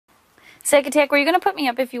Psych attack, were you going to put me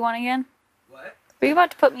up if you won again? What? Were you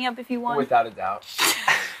about to put me up if you won? Without a doubt.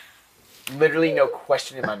 Literally no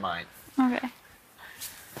question in my mind. Okay.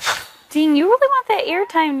 Dean, you really want that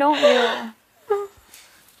airtime, don't you?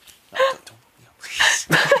 Don't, please.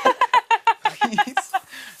 Please.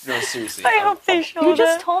 No, seriously. I hope they show You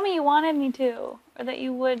just told me you wanted me to. Or that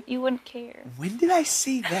you wouldn't care. When did I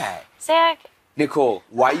say that? Zach. Nicole,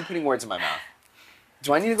 why are you putting words in my mouth?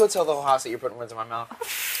 Do I need to go tell the whole house that you're putting words in my mouth?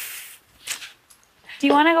 Do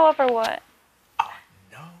you want to go up or what?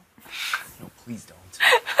 No. No, please don't.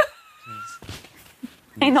 Please.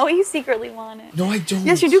 I know you secretly want it. No, I don't.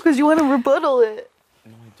 Yes, you do, because you want to rebuttal it.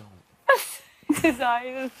 No, I don't. His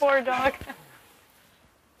eyes, his poor dog.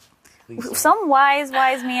 Please don't. Some wise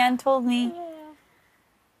man told me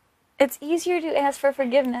it's easier to ask for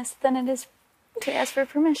forgiveness than it is to ask for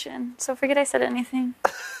permission. So forget I said anything.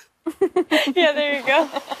 Yeah, there you go.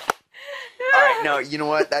 Alright, no, you know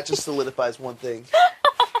what? That just solidifies one thing.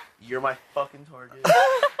 You're my fucking target.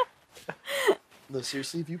 No,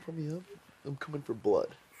 seriously, if you put me up, I'm coming for blood.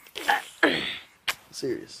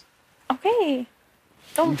 Serious. Okay.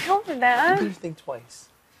 Don't tell her You that. better think twice.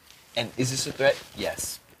 And is this a threat?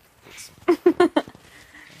 Yes. Please.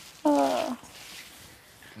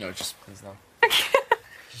 No, just please no.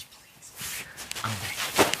 Just please. I'm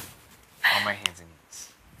begging. On my hands and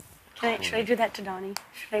knees. Should I do that to Donnie?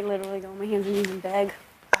 Should I literally go on my hands and knees and beg?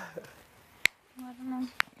 I don't know.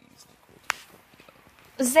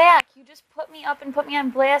 Zach, you just put me up and put me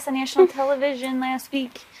on blast on national television last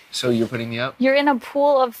week. So you're putting me up? You're in a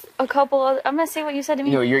pool of a couple of... I'm going to say what you said to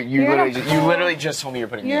me. No, you You're literally just told me you're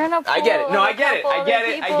putting me You're up. in a pool I get it. No, of I a get it. couple I get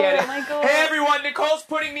other it. I people. get it. Oh my God. Hey everyone, Nicole's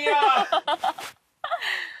putting me up.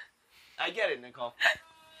 I get it, Nicole.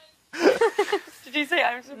 Did you say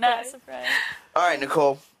I'm surprised? Not surprised. All right,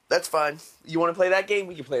 Nicole. That's fine. You want to play that game?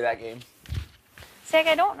 We can play that game. Zach,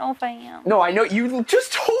 I don't know if I am. No, I know. You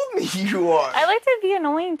just told me you are. I like to be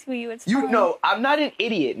annoying to you. It's You fine. know, I'm not an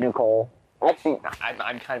idiot, Nicole. Actually,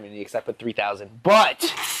 I'm kind of an idiot because I put 3,000.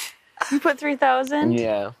 But You put 3,000?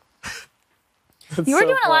 yeah, You were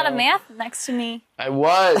doing a lot of math next to me. I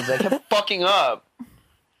was. I kept fucking up.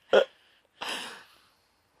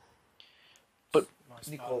 But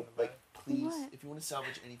Nicole, like, please, What? if you want to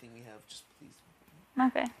salvage anything we have, just please.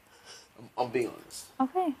 Okay. I'm being honest.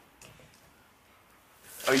 Okay.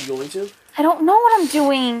 Are you going to? I don't know what I'm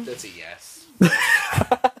doing. That's a yes.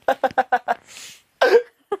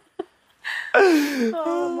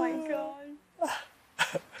 Oh my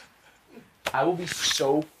god. I will be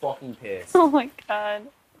so fucking pissed. Oh my God.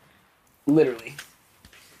 Literally.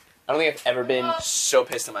 I don't think I've ever been so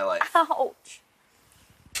pissed in my life. Ouch.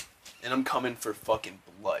 And I'm coming for fucking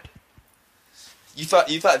blood. You thought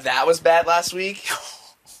that was bad last week?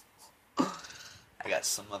 I got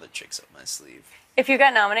some other tricks up my sleeve. If you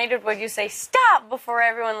got nominated, would you say stop before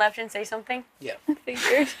everyone left and say something? Yeah, I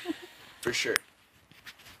figured. for sure.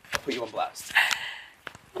 I'll put you on blast.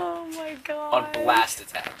 Oh my god. On blast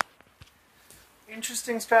attack.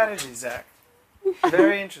 Interesting strategy, Zach.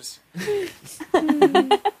 Very interesting.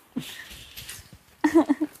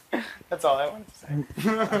 That's all I wanted to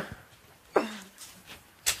say.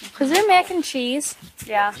 Is there mac and cheese?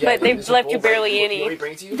 Yeah, but they there's a left you bowl barely right- any. You want me to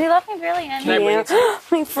bring it to you? They left me barely any. Can I bring it to you?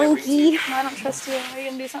 My Frankie. No, I don't trust you. Are you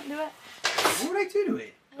going to do something to it? What would I do to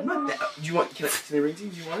it? I'm not that. Do you want? Can I bring it to you?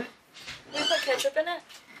 Do you want it? Can we put ketchup in it?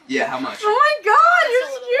 Yeah. How much? Oh my god,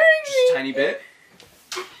 Just a you're Just a scaring tiny bit.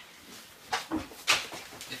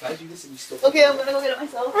 If I do this and you still. Okay, I'm going to go get it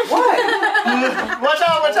myself. What? Watch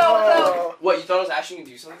out, watch out, watch out! What? You thought I was actually gonna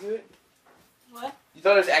do something to it? What? You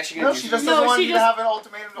thought I was actually No, gonna do she just something? doesn't want she you to just- have an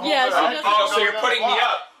ultimatum to hold Yeah, her she up. just- Oh, so you're putting me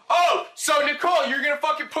up. Oh, so Nicole, you're gonna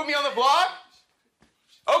fucking put me on the block?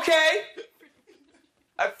 Okay.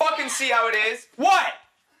 I fucking see how it is. What?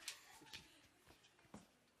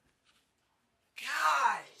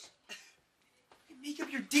 God. Make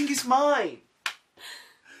up your dingus mind.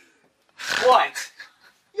 What?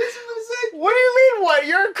 You have something to say? What do you mean, what?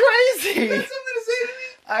 You're crazy! You have something to say to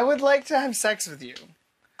me? I would like to have sex with you.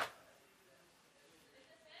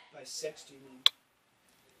 By sex, do you mean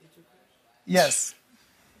intercourse? Yes.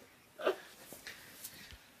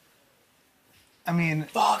 I mean,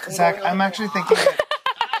 Fuck, I'm Zach, going on I'm the actually thinking that...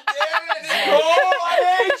 Damn it, Nicole, I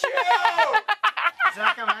hate you!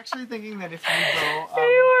 Zach, I'm actually thinking that if you go... You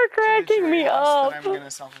are to the cracking jury me house, up. that I'm going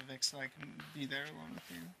to self-evict so I can be there alone with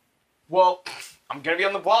you. Well, I'm gonna be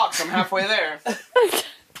on the block, so I'm halfway there.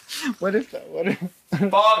 What if that? What if?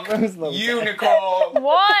 Fuck you, Nicole.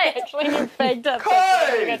 What? When you begged up.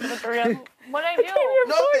 Kai! What'd I do?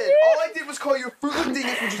 Nothing. All I did was call you a Fruit Loop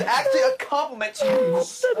Dingus, which is actually a compliment to you. That is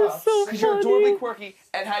so Because you're funny. adorably quirky.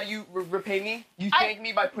 And how do you repay me? You thank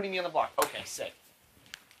me by putting me on the block. Okay, sick.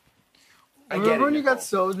 I get Remember it, when you Nicole. got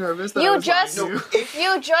so nervous that I You was just, lying to you?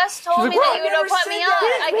 you just told me that you would have put me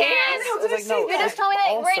on again. I was like, no, You just told me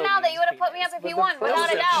that right now that you would have put me up if you won,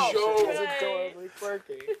 without a doubt. adorably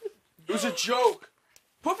quirky. It was a joke.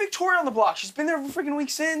 Put Victoria on the block. She's been there every freaking week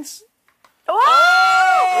since. Hey,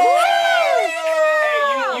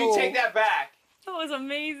 you take that back. That was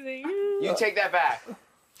amazing. You take that back.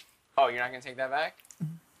 Oh, you're not going to take that back?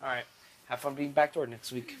 All right. Have fun being backdoored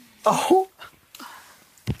next week. Oh.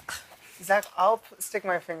 Zach, I'll stick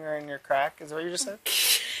my finger in your crack. Is that what you just said?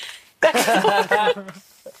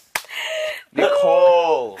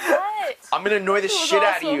 Nicole. What? I'm going to annoy the shit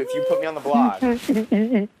out of you if you put me on the block.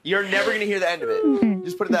 You're never going to hear the end of it.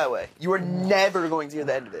 Just put it that way. You are never going to hear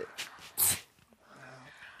the end of it.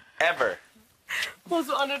 Ever.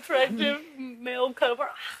 Most unattractive male cover.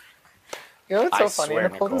 You know what's I so funny? swear,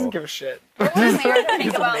 Nicole Nicole. doesn't give a shit. What would America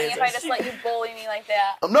think about me if I just let you bully me like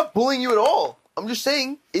that? I'm not bullying you at all. I'm just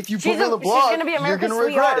saying, if you put me on the she's block, gonna be you're America's going to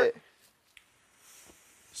regret sweetheart. it.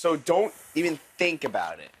 So don't even think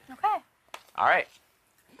about it. Okay. All right.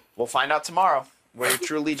 We'll find out tomorrow where your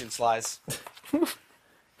true allegiance lies.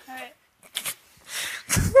 Alright.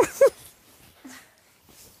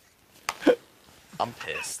 I'm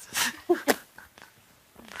pissed.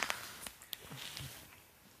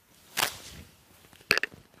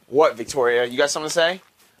 What, Victoria? You got something to say?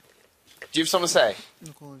 Do you have something to say?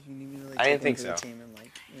 Nicole, if you need me to like I didn't take him think to the so. team and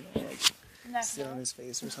like, you know, like No. sit on his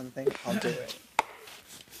face or something, I'll do it.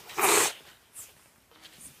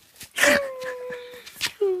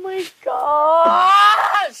 Oh my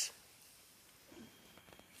gosh!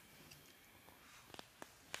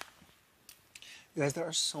 You guys, there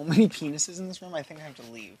are so many penises in this room. I think I have to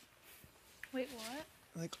leave. Wait, what?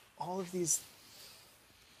 Like all of these.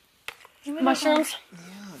 Mushrooms? Yeah,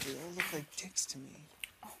 they all look like dicks to me.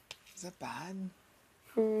 Is that bad?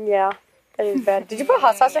 Yeah, that is bad. Did you put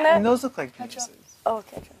hot sauce in And it? those look like penises. Oh,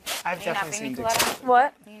 okay. I've definitely seen dicks.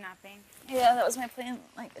 What? Are you napping? Yeah, that was my plan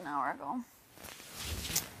like an hour ago.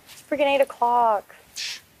 It's freaking 8 o'clock.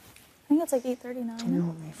 I think it's like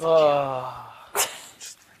 8:39.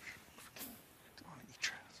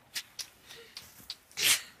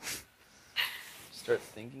 Start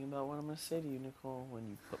thinking about what I'm going to say to you, Nicole, when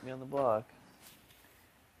you put me on the block.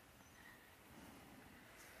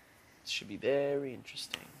 It should be very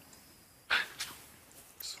interesting.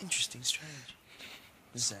 Interesting strategy.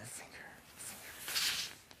 Zach.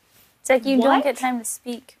 It's like you don't What? get time to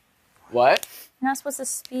speak. What? You're not supposed to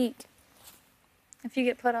speak if you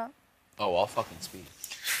get put up. Oh, I'll fucking speak.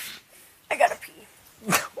 I gotta pee.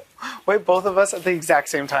 Wait, both of us at the exact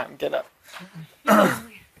same time. Get up.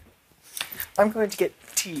 I'm going to get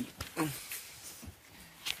tea.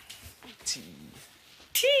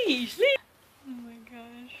 Tea. Oh my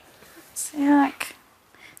gosh.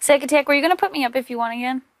 Sack attack, were you going to put me up if you won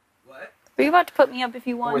again? What? Were you about to put me up if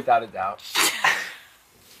you won? Without a doubt.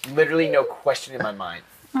 Literally no question in my mind.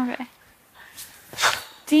 Okay.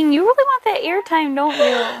 Dean, you really want that airtime, don't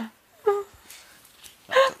you?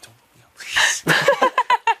 No, don't please.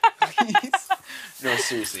 Please. No,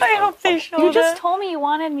 seriously. I hope they show You just that. told me you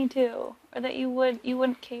wanted me to, or that you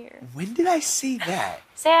wouldn't care. When did I say that?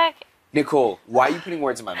 Zach, Nicole, why are you putting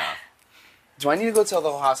words in my mouth? Do I need to go tell the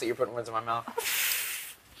whole house that you're putting words in my mouth?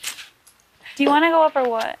 do you want to go up or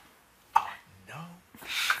what? No.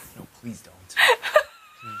 No, please don't.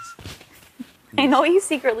 Please. I know you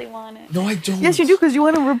secretly want it. No, I don't. Yes, you do, because you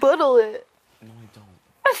want to rebuttal it. No, I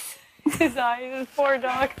don't. His eyes, poor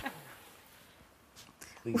dog.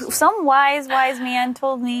 Please don't. Some wise man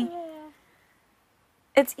told me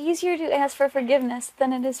it's easier to ask for forgiveness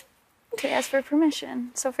than it is to ask for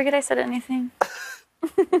permission. So forget I said anything.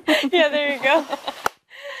 Yeah, there you go.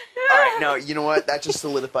 All right, no, you know what? That just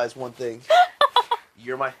solidifies one thing.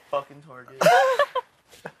 You're my fucking target.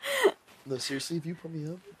 No, seriously, if you put me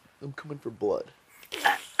up, I'm coming for blood.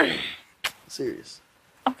 Serious.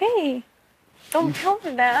 Okay. Don't tell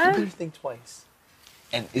me You that. better think twice.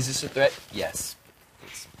 And is this a threat? Yes.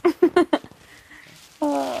 Please.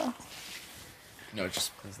 Oh. No,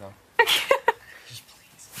 just please no. Just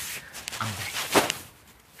please. I'm begging.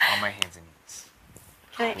 On my hands and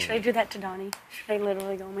knees. Should I do that to Donnie? Should I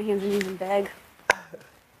literally go on my hands and knees and beg? I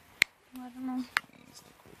don't know.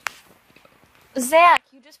 Zach,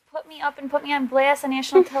 you just put me up and put me on blast on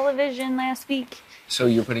national television last week. So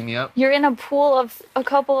you're putting me up? You're in a pool of a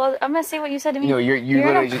couple of... I'm going to say what you said to me. No, you You're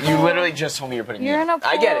literally just told me you're putting me You're up. in a pool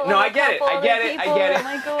I get it. No, of I a get it. couple I other get it. I people. get Oh it.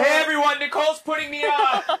 my God. Hey, everyone, Nicole's putting me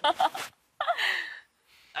up.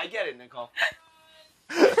 I get it, Nicole.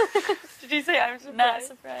 Did you say I'm surprised? Not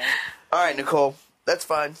surprised. All right, Nicole. That's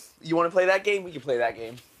fine. You want to play that game? We can play that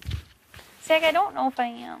game. Zach, I don't know if I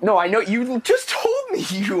am. No, I know. You just told me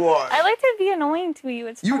you are. I like to be annoying to you.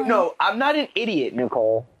 It's You fun. know, I'm not an idiot,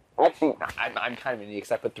 Nicole. Actually, I'm kind of an idiot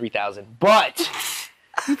because I put 3,000. But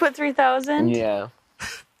You put 3,000? yeah,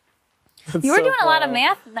 You were doing a lot of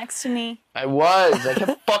math next to me. I was. I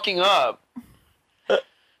kept fucking up.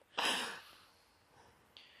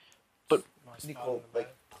 But Nicole,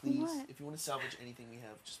 like, please, What? if you want to salvage anything we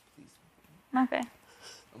have, just please. Okay.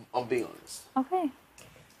 I'm being honest. Okay.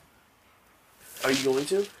 Are you going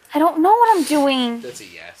to? I don't know what I'm doing. That's a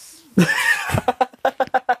yes.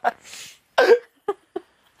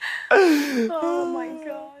 Oh my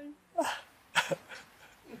god.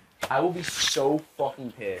 I will be so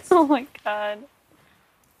fucking pissed. Oh my god.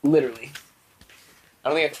 Literally. I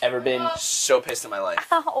don't think I've ever been so pissed in my life.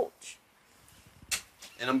 Ouch.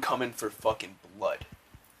 And I'm coming for fucking blood.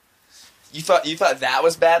 You thought that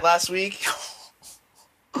was bad last week?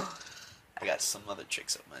 I got some other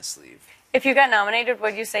tricks up my sleeve. If you got nominated,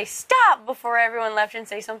 would you say stop before everyone left and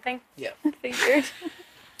say something? Yeah, Figured.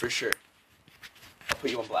 for sure. I'll put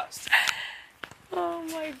you on blast. Oh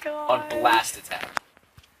my god. On blast attack.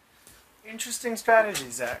 Interesting strategy,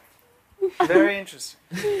 Zach. Very interesting.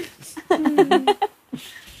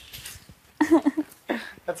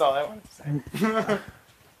 That's all I wanted to say.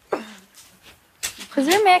 Is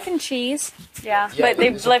there mac and cheese? Yeah, but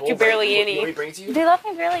they left you barely You want me any. to bring it to you? They left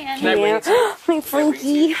me barely any. Can I bring it to you? My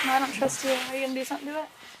Frankie. No, I don't trust you. Are you gonna do something to it?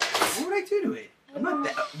 What would I do to it? I'm not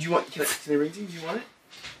that. Do you want? Can I bring it to you? Do you want it?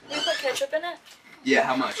 Will you put ketchup in it? Yeah.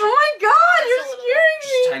 How much? Oh my god, you're scaring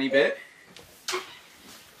Just a tiny bit.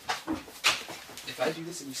 If I do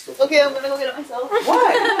this and you still. Okay, I'm gonna go get it myself. What?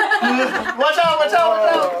 Watch out! Watch out!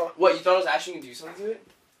 Watch out! What? You thought I was actually gonna do something to it?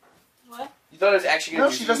 What? You thought I was actually gonna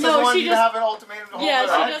No, do she just something? doesn't want she you to just- have an ultimatum to hold Yeah, her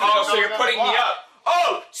she up. doesn't- Oh, so you're putting me up.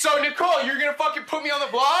 Oh, so Nicole, you're gonna fucking put me on the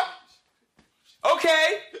block?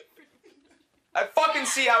 Okay. I fucking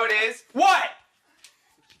see how it is. What?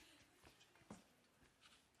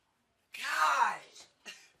 God!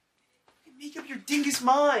 Make up your dingus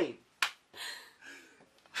mind.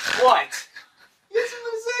 What? You got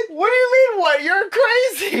something to say? What do you mean, what? You're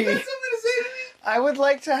crazy! You got something to say to me? I would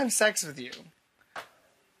like to have sex with you.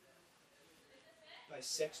 By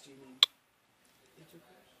sex, do you mean?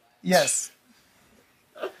 Yes.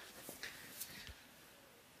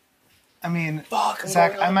 I mean, Fuck,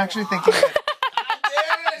 Zach, I'm actually thinking that...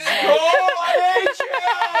 Oh, I hate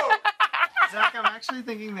you! Zach, I'm actually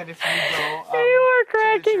thinking that if you go... You are to the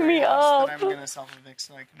cracking cherry me house, up. That I'm gonna self-evict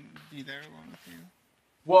so I can be there alone with you.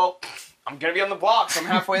 Well, I'm gonna be on the block, so I'm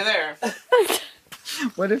halfway there.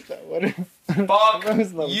 What if that? What if... Fuck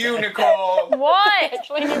Rose loves you, that. Nicole. What?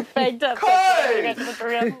 When you begged up. Hey!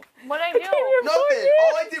 What'd I do? Nothing.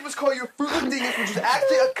 All I did was call you a fruit of dingus, which is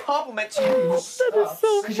actually a compliment to you. That is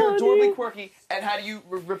so Because you're adorably funny. quirky. And how do you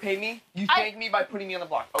repay me? You thank me by putting me on the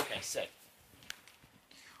block. Okay, sick.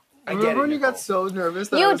 I get Remember it, when you Nicole. got so nervous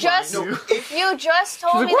that You I was just- lying to you? You just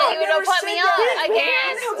told me that you would have put me up again.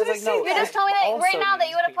 I was like, no, You just told me that right now that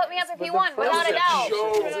you would have put me up if you won, without a doubt.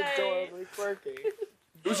 joke. was adorably quirky.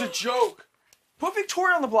 It was a joke. Put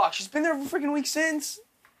Victoria on the block. She's been there every freaking week since.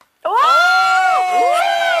 Hey,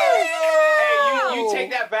 you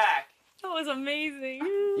take that back. That was amazing.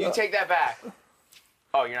 You take that back.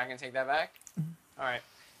 Oh, you're not gonna take that back? All right.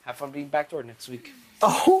 Have fun being backdoored next week.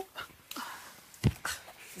 Oh.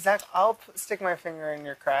 Zach, I'll stick my finger in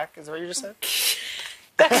your crack. Is that what you just said?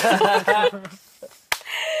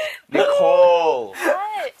 Nicole,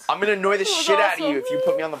 What? I'm gonna annoy the shit out of you if you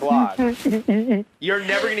put me on the block. You're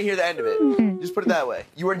never going to hear the end of it. Just put it that way.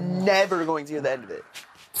 You are never going to hear the end of it.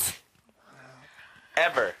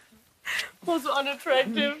 Ever. Most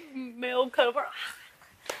unattractive male cover.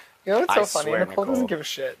 You know what's so I funny? swear, Nicole Nicole. doesn't give a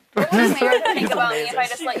shit. What would Mary think about me if I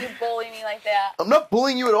just let you bully me like that? I'm not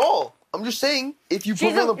bullying you at all. I'm just saying, if you put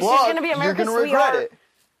She's me on the she's block, gonna be you're America's going to regret sweetheart. it.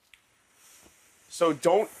 So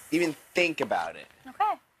don't even think about it.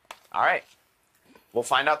 Okay. All right. We'll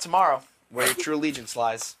find out tomorrow where your true allegiance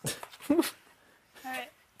lies. Alright.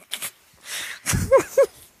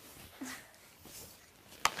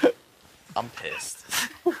 I'm pissed.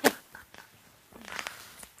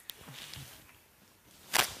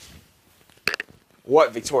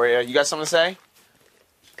 What, Victoria? You got something to say?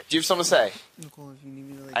 Do you have something to say? Nicole, if you need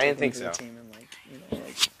me to like I didn't take think into the so. team and like, you know,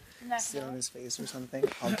 like sit on his face or something,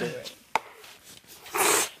 I'll do it.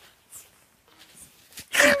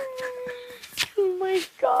 Oh my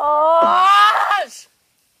gosh!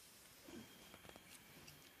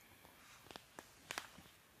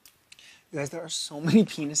 You guys, there are so many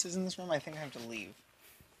penises in this room, I think I have to leave.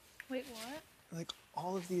 Wait, what? Like,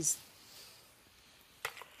 all of these,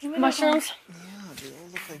 Mushrooms? yeah, they all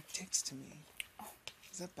look like dicks to me.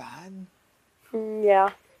 Is that bad?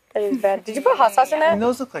 Yeah, that is bad. Did you put hot sauce in I mean, that?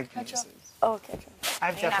 those look like penises. Oh, okay.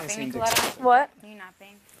 I've Are you definitely napping, seen Nicoletta? dicks. What? Are you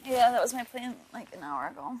napping? Yeah, that was my plan like an hour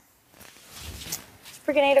ago. It's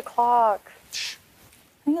freaking 8 o'clock.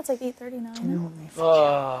 I think it's like 8:39.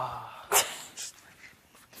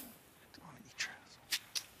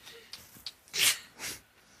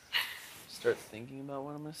 Start thinking about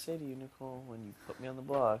what I'm gonna say to you, Nicole, when you put me on the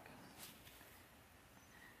block.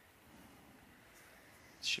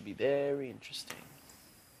 This should be very interesting.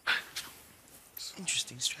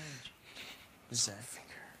 Interesting strategy. Zach.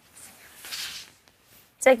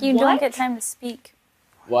 Zach, you don't What? get time to speak.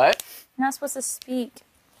 What? You're not supposed to speak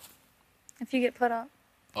if you get put up.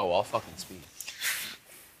 Oh, I'll fucking speak.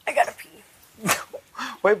 I gotta pee.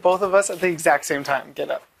 Wait, both of us at the exact same time. Get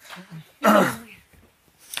up.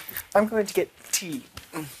 I'm going to get tea.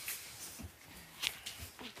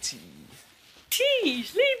 Tea,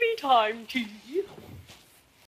 sleepy time tea.